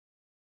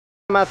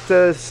I'm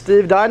at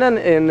Steve Dinan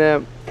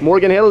in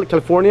Morgan Hill,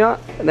 California,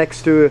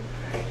 next to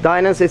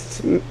Dinan's.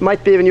 It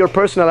might be even your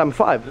personal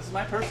M5. This is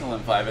my personal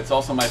M5. It's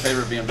also my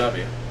favorite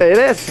BMW. It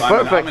is, so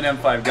perfect. I'm an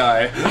M5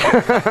 guy.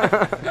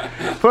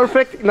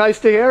 Perfect, nice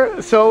to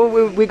hear.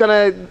 So we're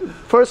gonna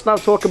first now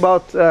talk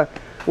about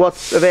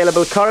what's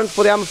available current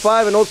for the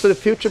M5 and also the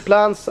future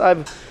plans.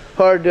 I've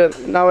heard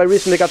now I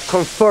recently got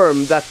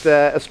confirmed that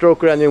a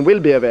stroker engine will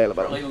be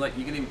available. You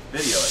can even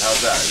video it.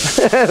 How's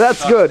that?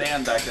 That's good.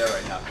 Stand back there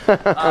right now.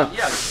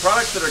 Yeah, the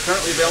products that are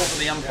currently available for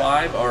the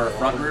M5 are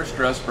front and rear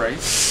stress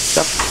brace,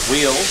 yep,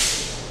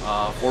 wheels,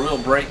 four-wheel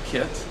brake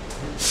kit,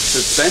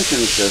 suspension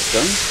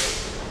system,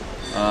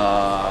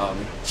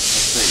 let's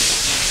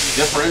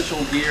see,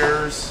 differential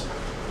gears,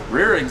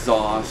 rear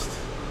exhaust,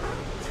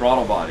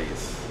 throttle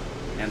bodies,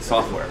 and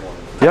software.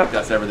 I think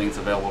that's everything that's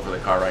available for the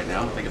car right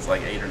now. I think it's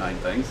like 8 or 9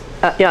 things.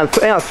 Yeah,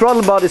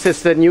 throttle bodies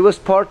is the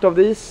newest part of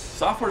these.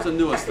 Software's the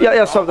newest thing.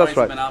 Yeah, so that's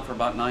right. It's been out for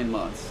about 9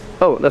 months.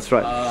 Oh, that's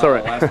right.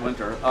 Sorry. Last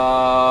winter.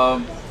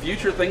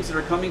 Future things that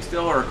are coming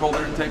still are cold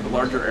air intake with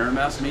larger air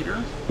mass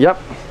meter. Yep.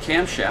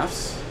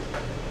 Camshafts.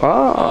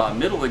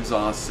 Middle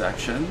exhaust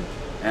section,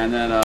 and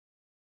then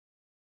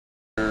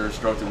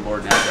stroked and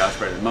board natural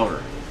aspirated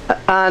motor.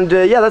 And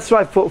yeah, that's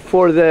right.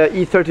 For the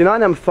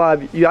E39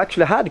 M5, you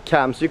actually had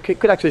cams. You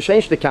could actually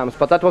change the cams,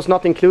 but that was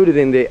not included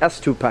in the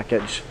S2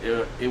 package.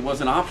 It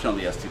was an option on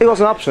the S2 package. It was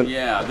an option?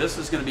 Yeah, this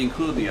is going to be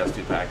included in the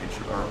S2 package.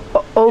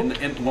 Or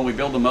when we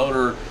build the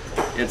motor,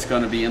 it's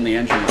going to be in the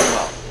engine as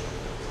well.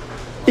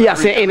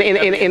 Yes, in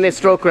the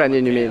stroker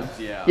engine, you mean?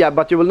 Yeah. Yeah,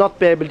 but you will not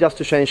be able just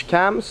to change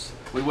cams?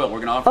 We will.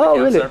 We're going to offer the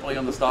cams separately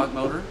on the stock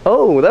motor.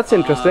 Oh, that's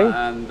interesting.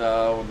 And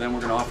then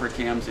we're going to offer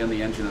cams in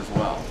the engine as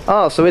well.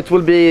 Oh, so it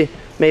will be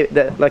maybe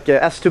like a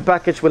S2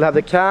 package will have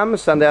the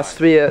cams and the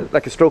S3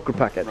 like a stroker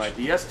package. Right.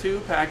 The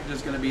S2 package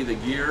is going to be the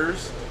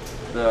gears,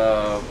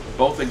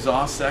 both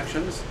exhaust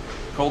sections,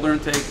 cold air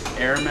intake,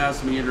 air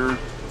mass meter,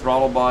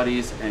 throttle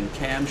bodies, and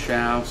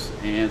camshafts,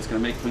 and it's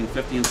going to make between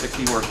 50 and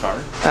 60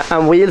 horsepower.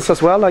 And wheels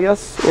as well, I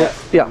guess?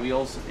 Yeah.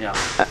 Wheels, yeah.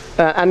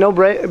 And no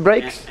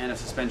brakes? And a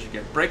suspension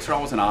kit. Brakes are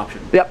always an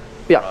option. Yep,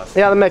 yeah.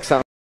 Yeah, that makes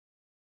sense.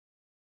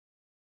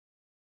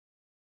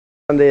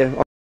 And yeah,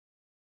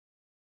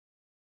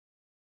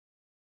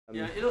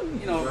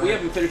 we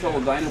haven't finished all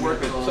the dyno work,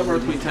 but somewhere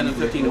between 10 and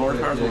 15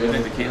 horsepower is what we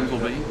think the cams will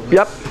be.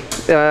 Yep.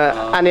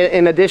 And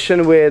in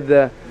addition with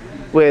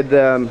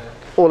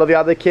all of the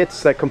other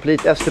kits, the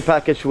complete S2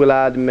 package will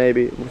add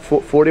maybe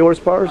 40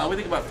 horsepower? We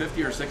think about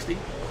 50 or 60.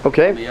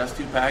 Okay. The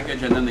S2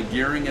 package, and then the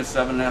gearing is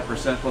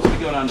 7.5%. Plus, we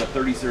go down to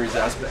 30 series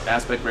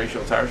aspect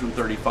ratio tires from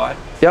 35.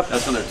 Yep.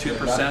 That's another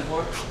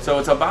 2%. So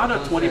it's about a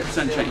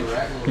 20% change.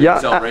 Yeah.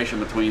 Acceleration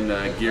between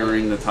the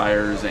gearing, the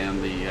tires,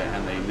 and the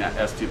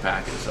S2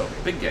 package. So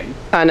big gain.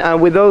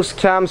 And with those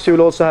cams, you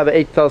will also have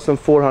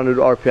 8,400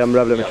 RPM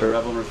rev limiter. Yeah, the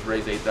rev limiter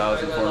raised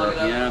 8,400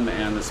 RPM,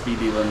 and the speed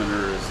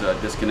delimiter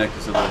is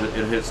disconnected so that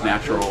it hits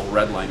natural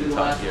red line in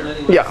top gear.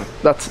 Yeah,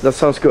 that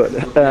sounds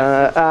good.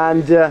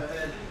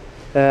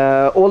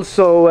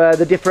 Also,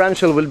 the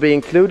differential will be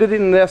included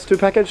in the S2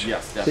 package?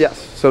 Yes, definitely. Yes,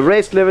 so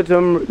raised rev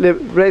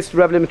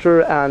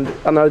limiter and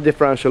another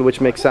differential,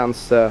 which makes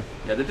sense. Yeah,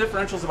 the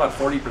differential is about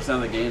 40%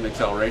 of the gain,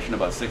 acceleration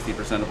about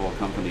 60% of it will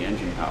come from the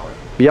engine power.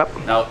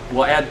 Yep. Now,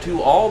 we'll add to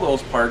all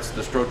those parts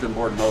the stroked and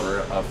board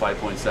motor of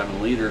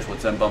 5.7 liters,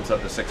 which then bumps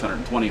up to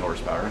 620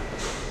 horsepower.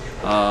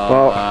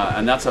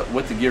 And that's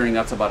with the gearing,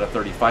 that's about a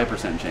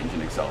 35% change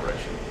in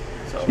acceleration.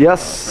 So,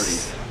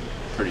 yes.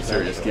 Pretty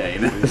serious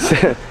gain.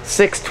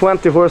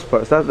 620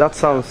 horsepower. That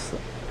sounds.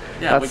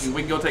 Yeah, we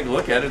can go take a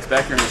look at it. It's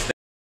back here in the state.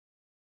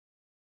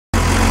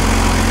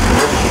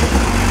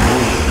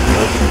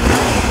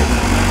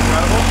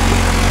 Incredible.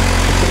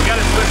 We got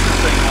to switch this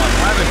thing on.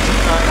 I have a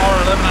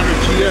R1100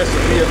 GS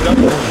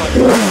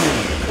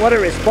BMW. What a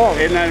response!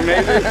 Isn't that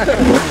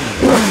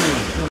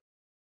amazing?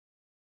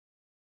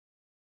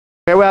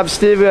 Here we have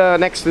Steve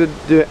next to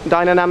the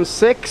Dinan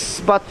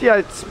M6, but yeah,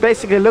 it's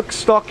basically looks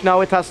stock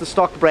now. It has the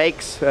stock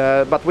brakes,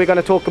 but we're going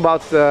to talk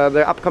about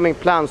the upcoming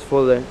plans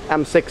for the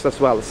M6 as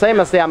well. Same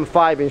as the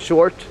M5 in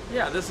short.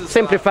 Yeah, this is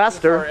simply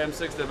faster. Our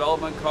M6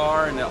 development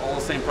car, and all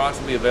the same products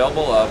will be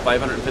available.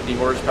 550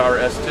 horsepower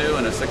S2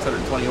 and a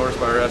 620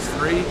 horsepower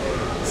S3.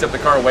 Except the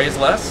car weighs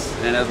less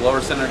and has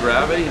lower center of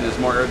gravity and is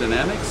more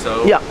aerodynamic,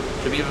 so yeah,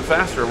 should be even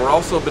faster. We're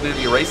also going to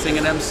be racing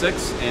an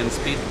M6 and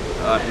speed.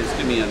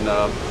 In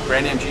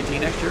Grand Am GT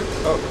next year.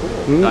 Oh,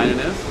 cool. Dinan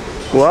is.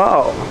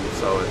 Wow.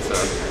 So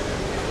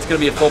it's going to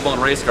be a full-blown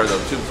race car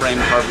though. Tube-frame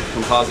carbon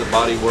composite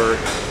bodywork.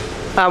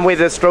 And with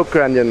a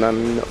stroker engine,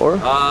 or?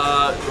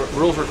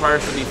 Rules require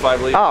us to be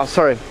 5 liters. Oh,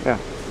 sorry. Yeah.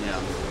 Yeah.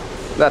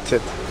 That's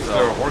it. Is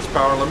there a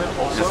horsepower limit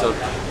also? So,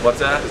 what's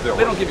that?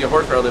 They don't give you a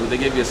horsepower limit. They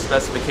give you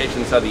specifications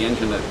inside the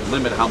engine that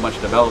limit how much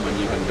development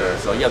you can do.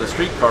 So yeah, the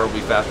street car will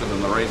be faster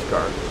than the race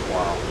car.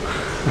 Wow.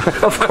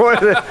 Of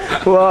course.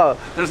 Wow.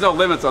 There's no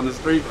limits on the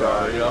street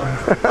car, you know.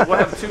 We'll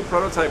have 2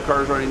 prototype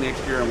cars running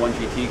next year and 1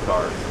 GT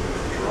car.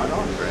 Right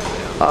on.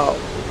 Oh.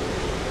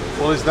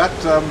 Well, is that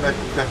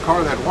that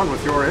car that won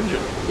with your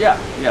engine? Yeah,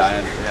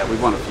 we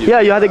won a few. Yeah,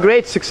 you had a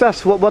great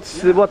success.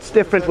 What's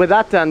different with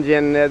that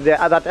engine,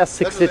 that S62?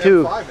 That's an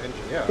M5 engine,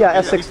 yeah.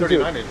 Yeah, S62.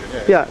 V39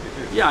 engine, Yeah.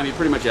 Yeah, I mean,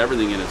 pretty much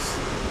everything in it's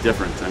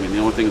different. I mean, the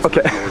only thing that's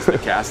original is the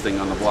casting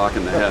on the block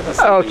and the head. The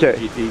same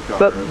thing with GT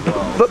car as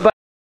well. But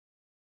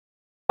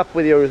up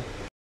with your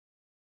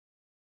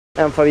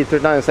M5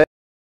 V39,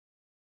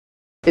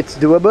 it's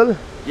doable?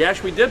 Yeah,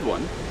 actually we did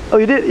one. Oh,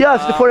 you did? Yeah,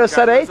 for a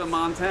Z8? In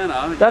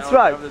Montana. That's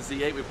right. The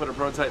Z8, we put a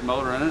prototype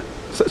motor in it.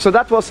 So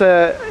that was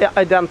a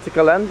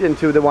identical engine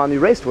to the one you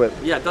raced with?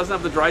 Yeah, it doesn't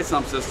have the dry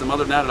sump system.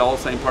 Other than that, it all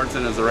the same parts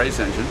in as the race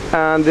engine.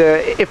 And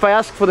if I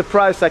ask for the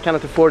price, I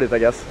cannot afford it, I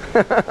guess.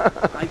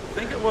 I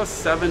think it was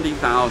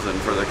 70,000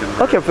 for the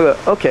converter.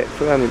 Okay,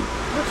 I mean,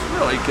 which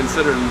really,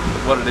 considering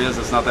what it is,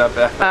 it's not that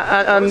bad.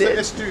 and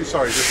S2,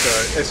 sorry,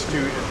 just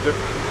S2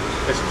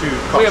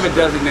 cost. We have a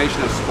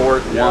designation of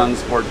Sport 1,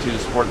 Sport 2,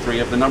 Sport 3.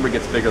 If the number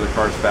gets bigger, the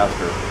car's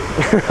faster.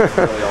 That's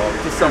really all.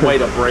 Just some way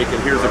to break it.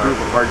 Here's a group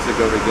of parts that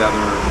go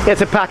together.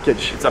 it's a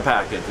package. It's a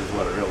package is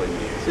what it really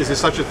means. Is there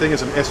such a thing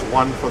as an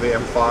S1 for the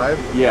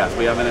M5? Yes,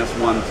 we have an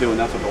S1 too, and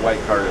that's what the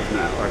white car is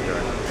now.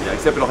 Yeah,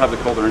 except it'll have the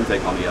colder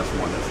intake on the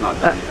S1. It's not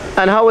done yet.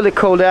 And how will the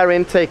cold air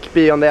intake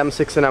be on the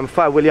M6 and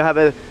M5? Will you have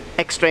a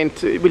extra,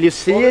 will you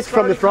see it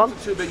from the front?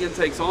 Two big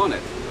intakes on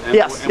it. And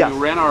Yes, we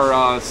ran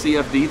our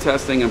CFD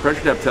testing and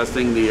pressure depth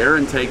testing. The air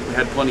intake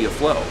had plenty of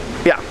flow.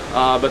 Yeah.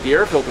 But the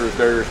air filter is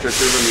very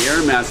restrictive, and the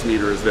air mass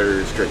meter is very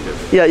restrictive.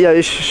 Yeah,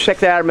 you check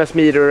the air mass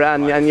meter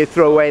and you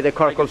throw away the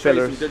charcoal I can show you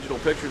fillers. some digital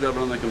pictures of it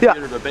on the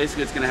computer, but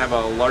basically it's going to have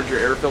a larger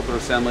air filter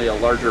assembly, a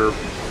larger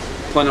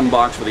plenum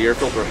box for the air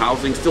filter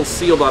housing, still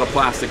sealed out of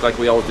plastic like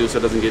we always do so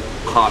it doesn't get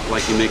hot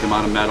like you make them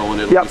out of metal,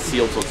 and it'll be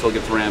sealed so it still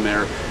gets ram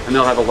air. And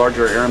they'll have a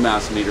larger air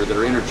mass meter that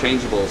are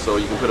interchangeable so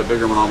you can put a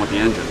bigger one on with the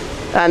engine.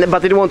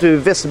 But it won't be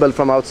visible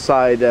from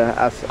outside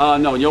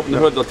No, when you open the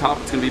hood, the top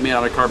it's going to be made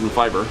out of carbon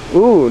fiber.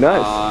 Ooh,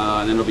 nice.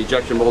 And then it'll be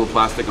injection molded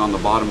plastic on the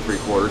bottom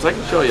 3/4. I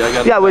can show you. I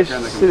got we it back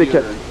on the see the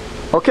kit.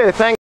 computer. Okay,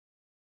 thanks.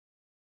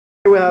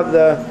 We have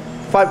the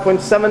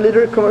 5.7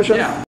 liter conversion.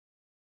 Yeah.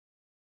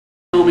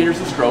 Millimeters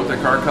of stroke. The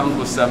car comes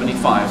with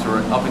 75, so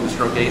we're upping the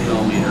stroke 8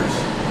 millimeters.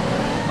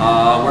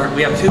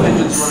 We have two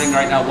engines running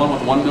right now, one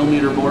with 1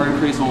 millimeter bore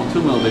increase, one with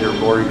 2 millimeter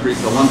bore increase.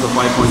 So one's a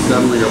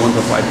 5.7 liter, one's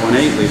a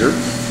 5.8 liter.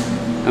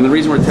 And the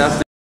reason we're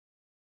testing,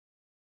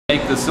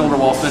 make the cylinder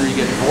wall thinner, you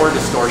get bore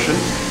distortion.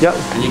 Yep.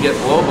 And you get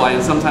blow-by,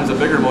 and sometimes a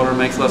bigger motor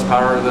makes less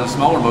power than a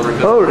smaller motor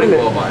because it's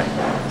blow-by.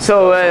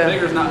 So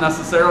bigger is not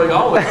necessarily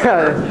always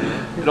better.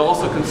 It'll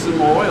also consume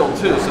more oil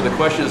too, so the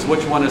question is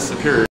which one is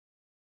superior.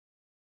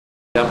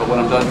 Yeah, but when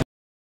I'm done.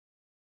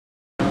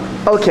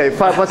 Okay,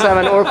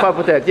 5.7 or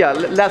 5.8, yeah,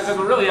 less. Because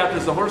we're really after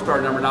is the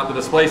horsepower number, not the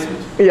displacement.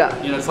 Yeah.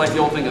 You know, it's like the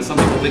old thing that some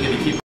people think if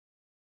you keep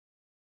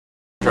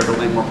try to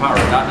make more power.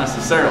 Not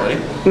necessarily.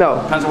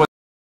 No. Depends on what.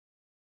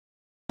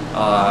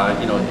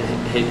 You know,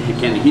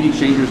 can the heat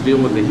exchangers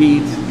deal with the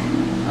heat?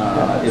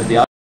 Is the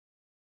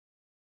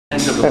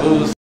end of the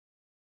boost?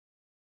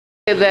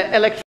 The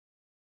electric.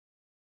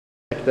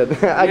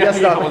 I guess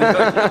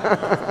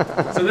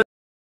not. So this,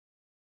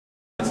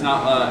 it's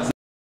not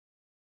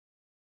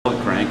a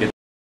crank. It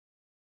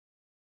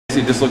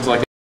just looks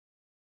like.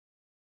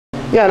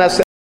 Yeah, and that's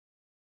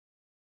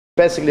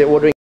basically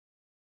ordering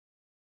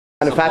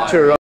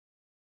manufacturer.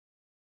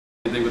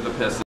 Anything with the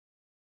piston.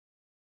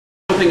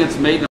 The thing that's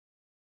made.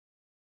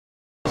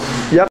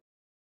 Yep.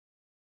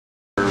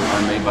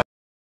 Are made by.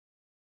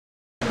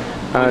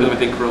 And I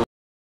think